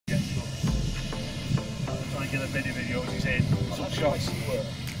regular videos, he's in some shots.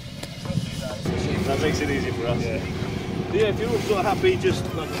 That makes it easy for us. Yeah, if you're all sort of happy, just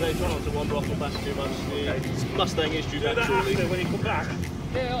like I say, try not to wander off the back too much. The Mustang is due back shortly. When you come back,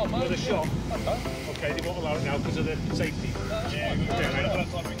 yeah, with a shot. Okay, they won't allow it now because of the safety. Yeah,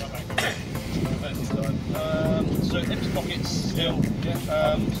 so empty pockets still.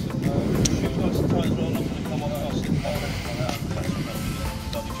 Yeah. Shoes nice and tight as well, not going to come off us.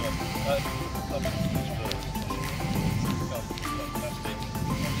 Lovely job.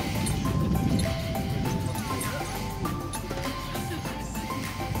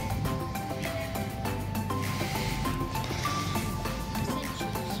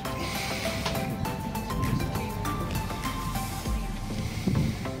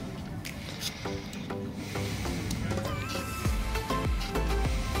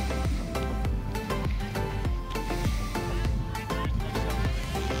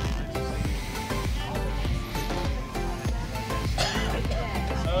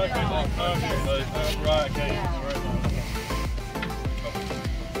 Right, okay.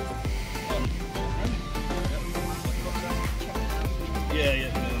 Yeah.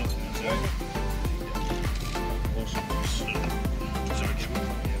 Awesome.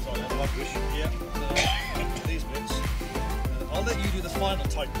 These bits. I'll let you do the final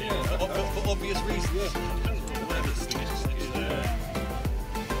type for obvious reasons. Whatever this thing is.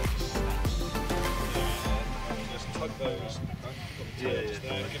 Just tug those.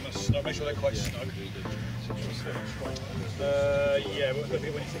 Make sure they're quite snug. Yeah, but when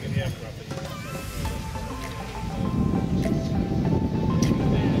you think in the aircraft.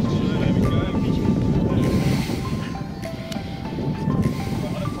 There we go.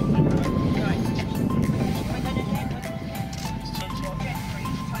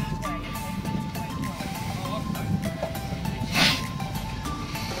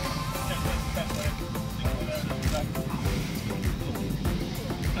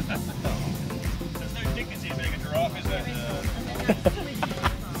 There's no dignity in being a giraffe, is there? I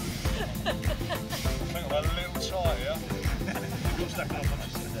think I'm a little tight here. You're stacking up on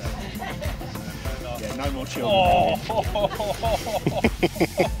this today. Yeah, no more children. Oh!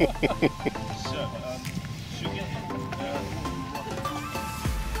 So, should get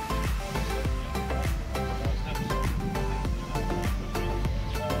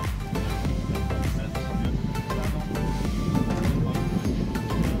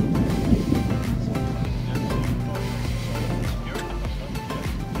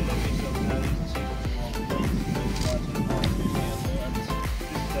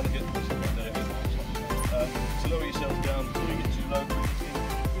lower yourself down before you get too low.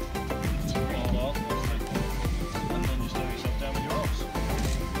 And then just lower yourself down with your arms.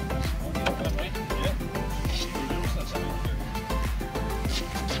 Yeah. That's how you do it.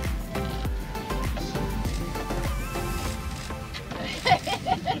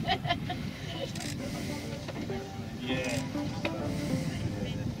 Yeah.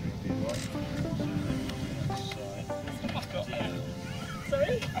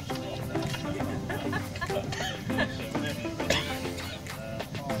 Sorry?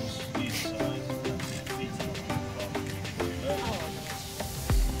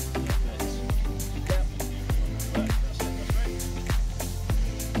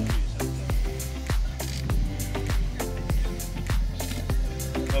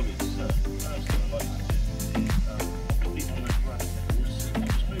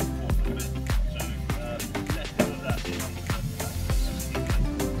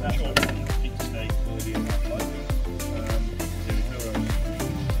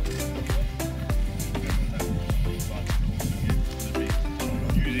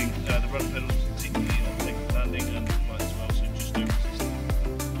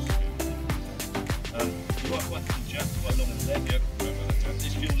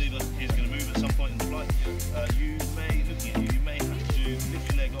 This fuel lever is going to move at some point in the flight. You may have to lift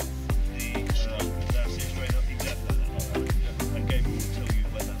your leg off that's it, straight up, exactly like that. And Gabe will tell you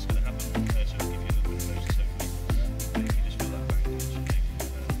when that's going to happen, so it'll give you a little bit of notice hopefully. You can just feel that back against your leg.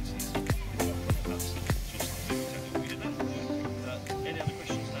 That's just exactly what we did then. Any other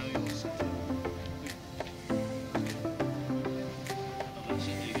questions now? That's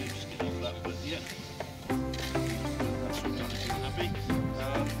it, there you go, just get off that, but yeah. That's all done if you're happy.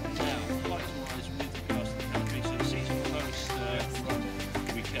 Now, height-wise with regards to the canopy, so the seats on the lowest run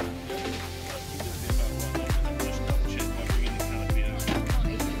we can.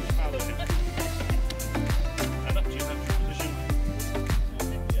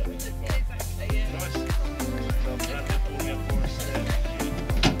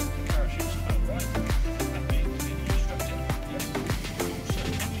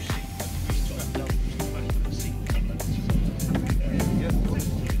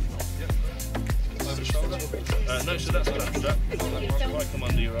 so that's the strap. Right, come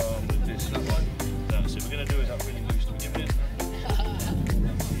under your arm with this. That's it. We're going to do is that really loose to begin with.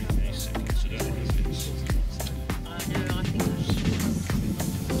 A second, so don't let this. No, I think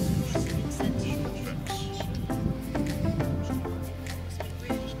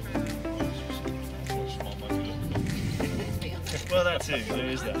well, that too, there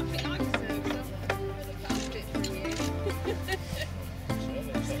is that.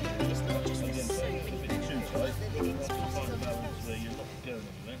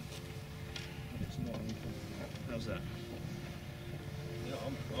 How's that? Yeah,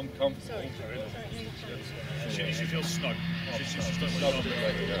 I'm comfortable. She feels snug. She's snug.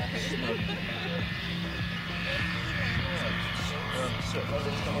 So, I'll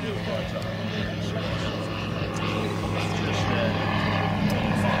just come on to the right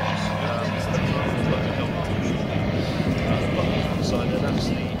side there, that's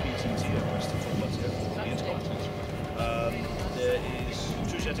the PTT rest of the intercom. There is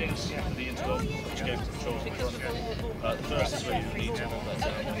two settings for the intercom, which gave the controls in front. The first is where you need to hold that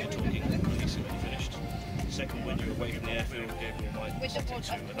down when you're talking, release it when you're finished. The second, when you're away from the airfield, Gabriel might set it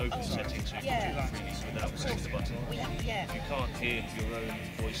to an open setting so you can do it freely without pressing the button. If you can't hear your own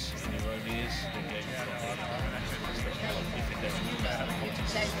voice in your own ears, then Gabriel can't hear it. If it then moves out of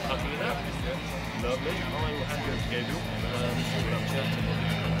context. Happy with that? Lovely. I will hand you over to Gabriel.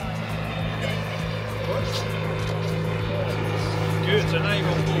 Good, so now you're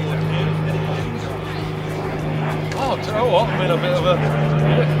on board. Oh, do you know what? I mean, a bit of a...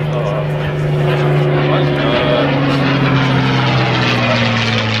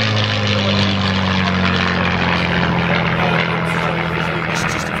 It's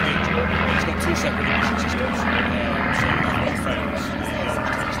just a huge. It's got 2 separate ignition systems, so if one fails,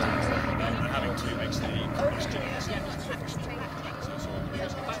 having to makes the combustion.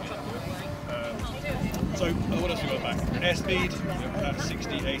 So what else we got back? Airspeed,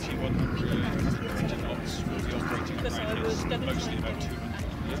 60, 80, 100, 100 knots. We'll be operating around this, mostly about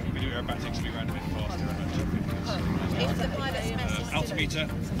 200. We do aerobatics, so we ran a bit faster, about 250. Altimeter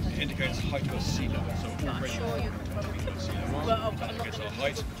indicates height above sea level, so already above sea level. That indicates our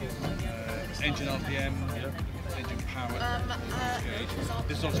height. Engine RPM, engine power.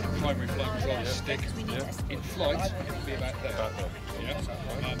 This is obviously the primary flight control stick. In flight, it will be about there.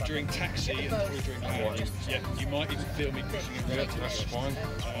 Yeah. During taxi and probably during landing, you might even feel me pushing it right. That's fine.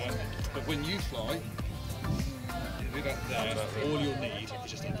 But when you fly, it'll be about there. All you'll need is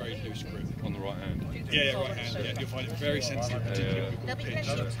just a very loose grip. On the right hand. Yeah, right hand. Yeah, you'll find it very sensitive, particularly with the pitch.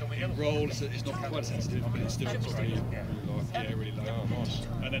 In roll, it's not quite sensitive, but it's still pretty really low. Oh, nice.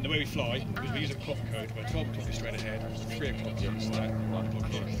 And then the way we fly, because we use a clock code, where 12 o'clock is straight ahead, 3 o'clock is stack, 1 o'clock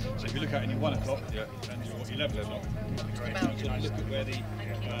here. So if you look at any 1 o'clock, and you're 11 o'clock, you can look at where the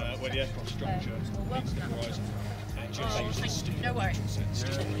aircraft structure meets the horizon. And just use the stick. No worries.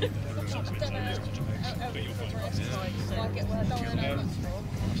 But you'll find it.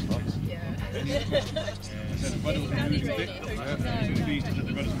 The rudders moving a bit. So Louise to let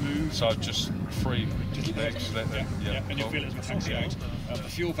the rudders move. So just free legs, let them. And you'll feel it as we taxi out. The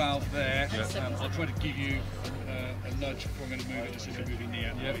fuel valve there. I'll try to give you a nudge before I'm going to move it, just as you're moving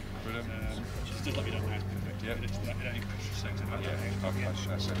near. Brilliant. Just like we don't have perfect. It only pushes seconds. Okay,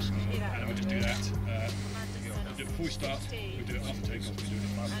 that's excellent. And then we'll just do that. We'll do it before we start, we'll do it after takeoff, we'll do it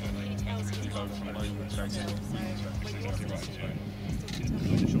after. You go from an open taxi. Exactly right.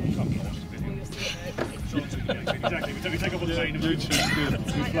 Exactly, we take off on the plane and we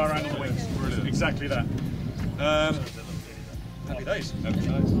fly around on the wings. Brilliant. Exactly that. Happy days.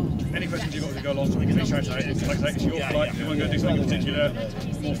 Any questions you've got to go along, please shout out. Like I say, it's your flight. If you want to go do something in particular,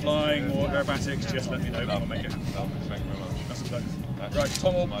 more flying, more aerobatics, just let me know. I'll make it. Thank you very much. That's a pleasure. Right,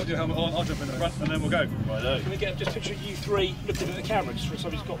 Tom will put your helmet on, I'll jump in the front and then we'll go. Right, can we get just a picture of you three looking at the camera, just for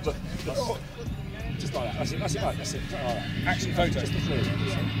somebody's got the just like that, that's it, that's it, that's it. Action photo. Just the three of them.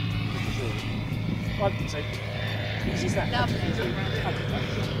 Right, so, is that?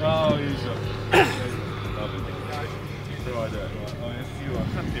 Oh, he's lovely. Right there. If you are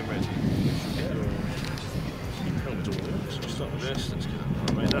happy with helmet all in. So we'll start with this. Let's get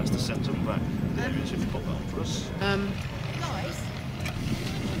it. Right, that's the centre back. The image, if you pop that on for us. Nice.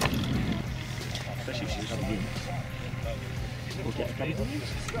 Especially if she's had a room. We'll get a couple of these.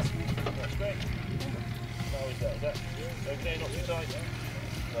 That's great. How is that? Okay, not too tight.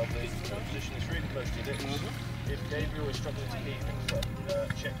 Lovely. Position is really close to your hips. If Gabriel is struggling to keep it,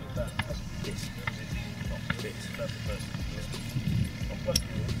 check that has fit. Not fit. That's the first thing. I'll plug you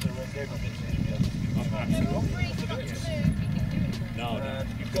in so when Gabriel gets in, you'll be able to. Feel free to come to. No, no.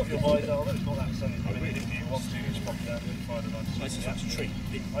 You've got your visor, although it's not that sunny. If you want to, just pop it down and find a nice. This is such a treat.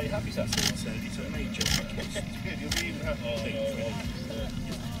 Are you happy with that? It's a major package. It's good, you'll be even happy.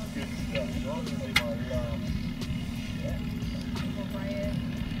 Good stuff. You're going to be my last.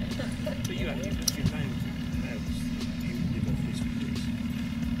 But you have to lift your nails. You've got this with this.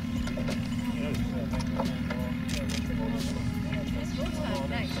 You know,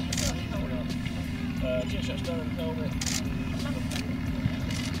 just touch down and hold it.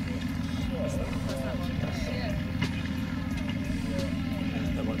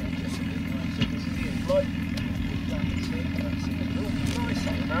 that won't be this. So this is the flight. That's it. Nice,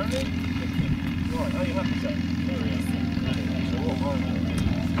 apparently. Right, are you happy, sir? So what I'm going to do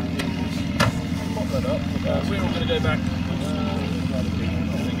is pop that up. We're all going to go back. I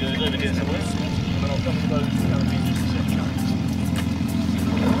think it goes over here somewhere. And then I'll come to those canopies just a second.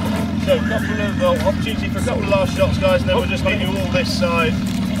 So, a couple of opportunity for a couple of last shots, guys, and then we'll just get you all this side.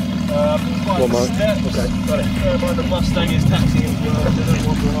 One more. Steps. Okay. Got it. Bear in mind the Mustang is taxiing as well, so don't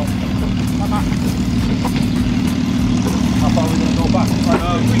wander off. How far are we going to go back?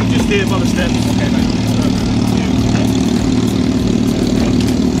 We can just steer by the steps. Okay, mate.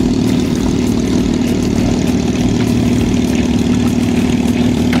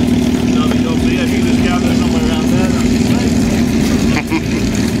 Lovely job. So yeah, if you can just gather somewhere around there, that'd be great.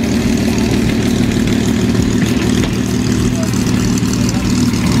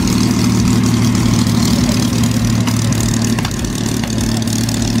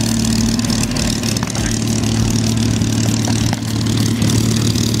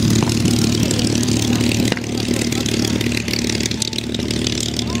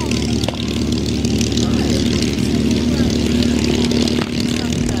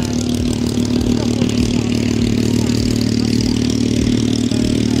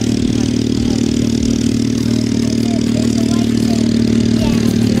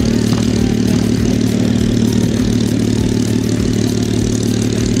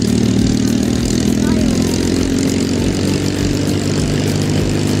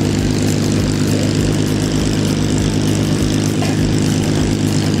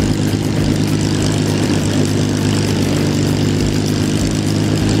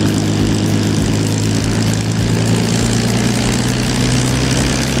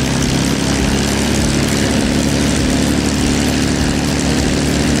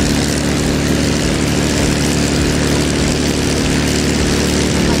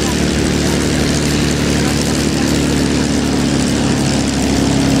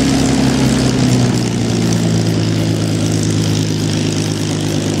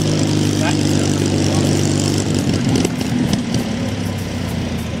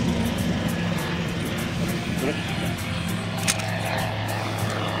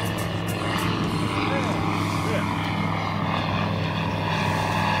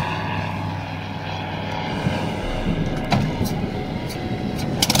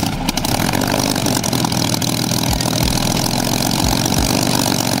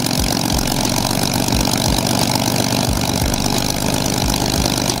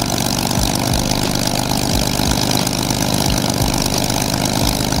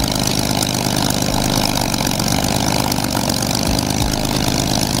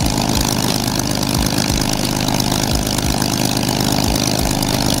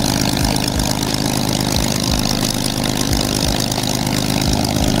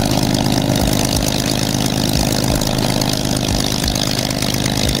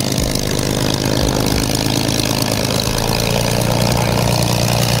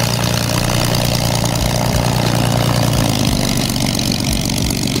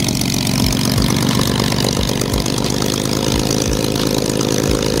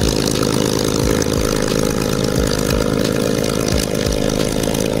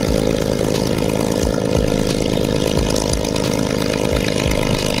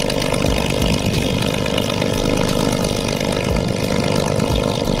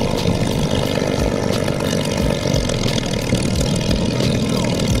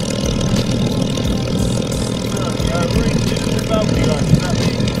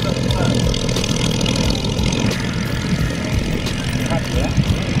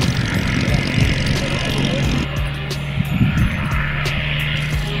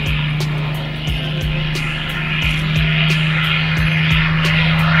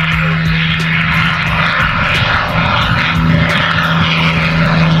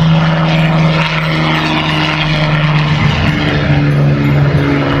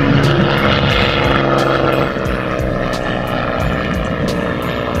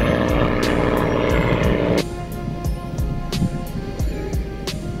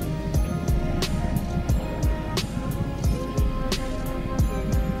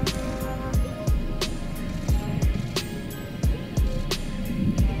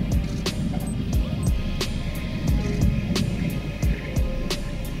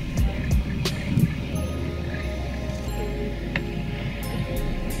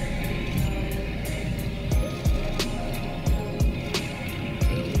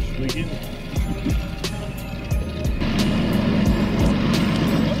 begin.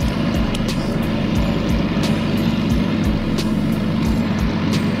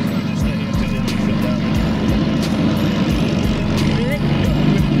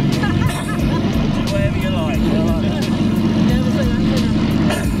 Whatever you like.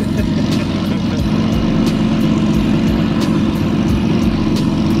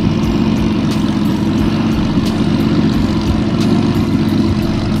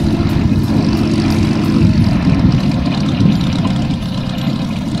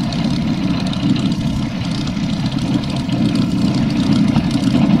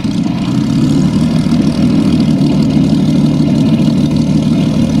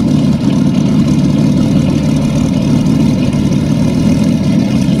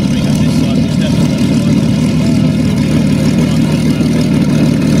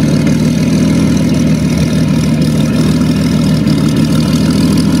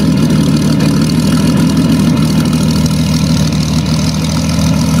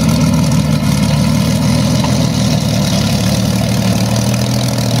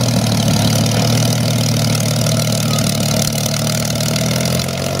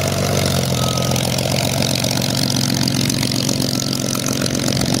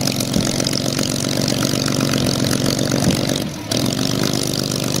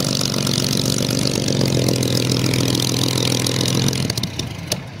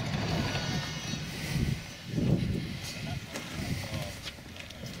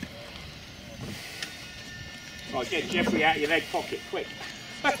 Right, get Geoffrey out of your leg pocket, quick.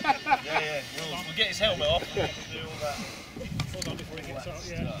 Yeah, we'll get his helmet off and do all that. Hold on before he gets out,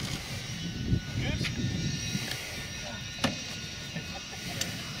 yeah. Good.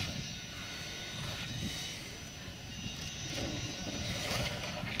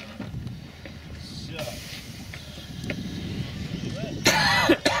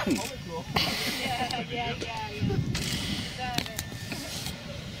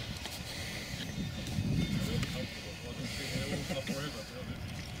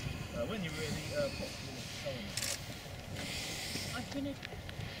 When you're ready, I'm going to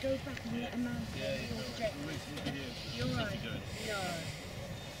go back and let Amanda project. You're right. No.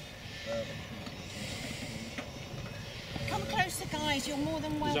 Come closer, guys. You're more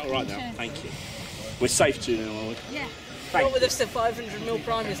than welcome. Is that all right now? Thank you. We're safe to now, are we? Yeah. Not with the 500mm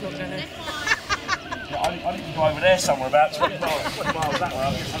primer's not going to. I didn't go over there somewhere about 20 miles that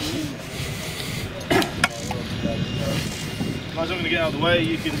way. guys, I'm going to get out of the way.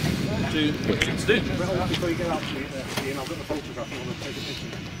 You can do what you need to do. Before you get up to it, Ian, I've got the photograph. I want to take a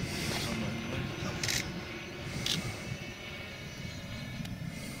picture.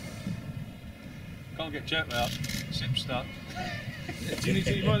 Can't get jet out. Zip stuck.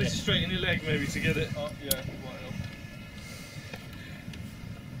 You might need to straighten your leg maybe to get it. Oh, yeah, right up.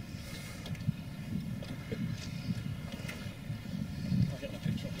 I'll get the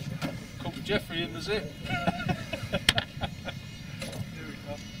picture of it. Caught with Geoffrey in the zip.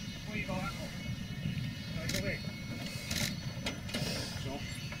 Where you got that one? Go in. So,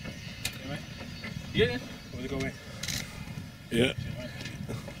 Yeah. where they go in? Yeah.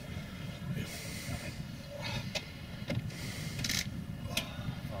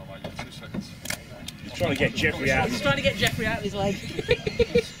 Oh, mate, 2 seconds. He's trying to get Geoffrey out. He's trying to get Geoffrey out of his leg. Yeah,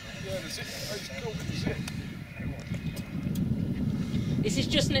 the zip. It's caught with the zip. This is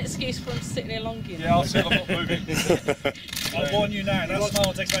just an excuse for him to sit there long. Yeah, I'll sit. I'm not moving. I'll warn you now, that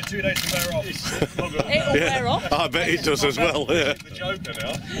smile takes about 2 days to wear off. It'll wear off. I bet he does as well, yeah. The Joker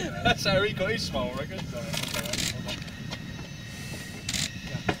now. That's how he got his smile, I reckon.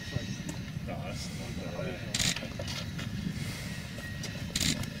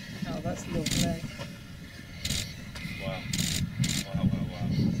 Oh, that's lovely. Wow. Wow, wow, wow.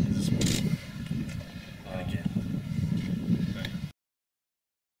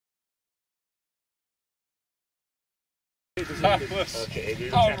 Fabulous. Okay, he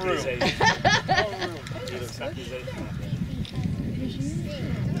looks Oh, happy as real. he looks happy as he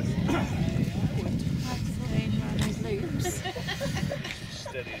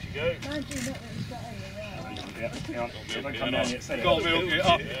Steady as you go. Yeah, don't come down yet. Got to milk it.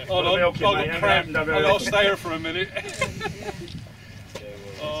 Hold on, I've got cramp. I'll stay here for a minute.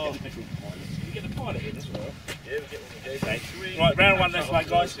 Oh. You get the pilot in as well. Yeah, we'll get one again. Okay. Right, round one left, mate,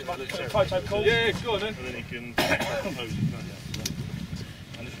 guys. Photo call. Yeah, go on then. And then you can compose it, can't you?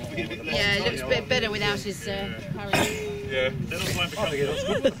 And this one will be a bit less. Yeah, it looks a bit better without his parachute. Yeah. They're not going to I think it looks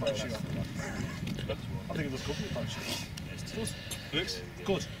good with the parachute. I think it looks good with the parachute. Looks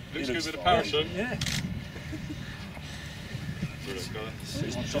Good. good with a parachute. Yeah.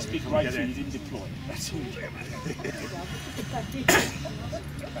 Just be great that you didn't deploy. That's all. Fantastic.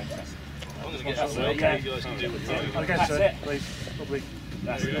 I'm going to get that way. Okay, you guys can do it. I'll get to it, please. Probably.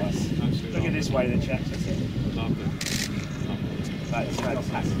 That's nice. Look at this way, then, chaps. That's it. That's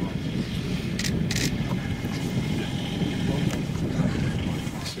fantastic.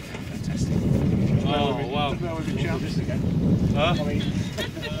 Oh, wow. Huh? I mean,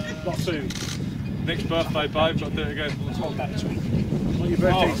 not soon. Next birthday, babe, I'll do it again. Not that this week. Well, your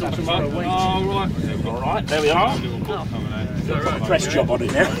birthday's till tomorrow, wait. Oh, right. Alright, there we are. Oh. Press job on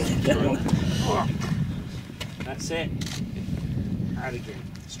it now. That's it. And again.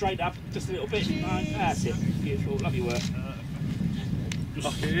 Straight up, just a little bit. That's it. Beautiful, lovely work.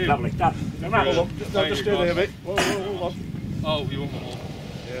 Lovely, done. No, just do it a bit. Whoa, hold on. Oh, you want one more?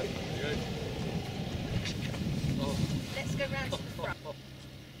 Yeah. Let's go round to the front.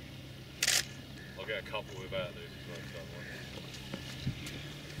 I'll get a couple without these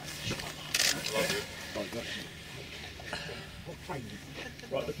as well. Love you.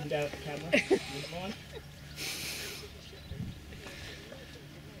 Right, looking down at the camera. You mind?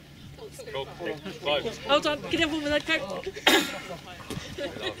 Cool. Bye. Hold on, can everyone with that coat? People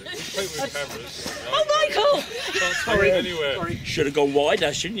with cameras. Oh, Michael! Can't sorry, anywhere. Sorry. Should have gone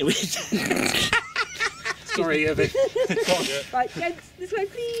wider, shouldn't you? Sorry, Evie. Yeah. Right, gents, this way,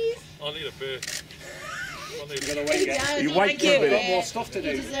 please. I need a beer. I need You're going to wait again. You wait for a bit. Got more stuff to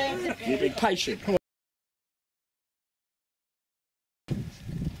do. You've been patient. Come on.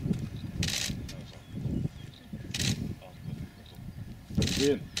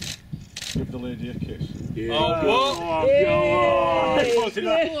 Ian, give the lady a kiss. Oh, what? Oh, go on. Go on, go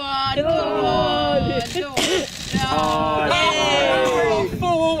on, go on. Oh,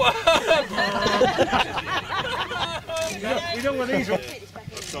 fool! You know what these are? I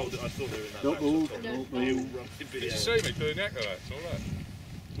thought they were in that. Don't move. Did you see me doing that? It's all right.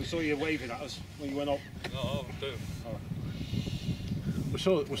 We saw you waving at us when you went up. No, I'm doing. We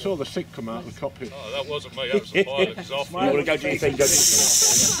saw the sick come out of the cockpit. Oh, that wasn't me. That was the pilot. He's off. You want to go do your thing, go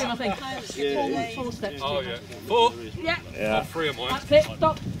Four steps. Oh yeah. 4. Yeah. Oh, 3 of mine. That's it,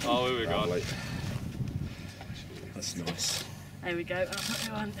 stop. Oh, here we go. That's nice. There we go.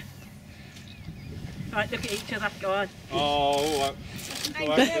 Go on. Right, look at each other. Go on. Oh, all right.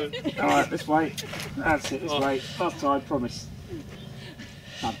 Alright, this way. That's it, this way. Last time, promise.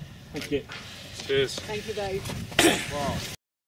 Done. Thank you. Cheers. Thank you, Dave. Wow.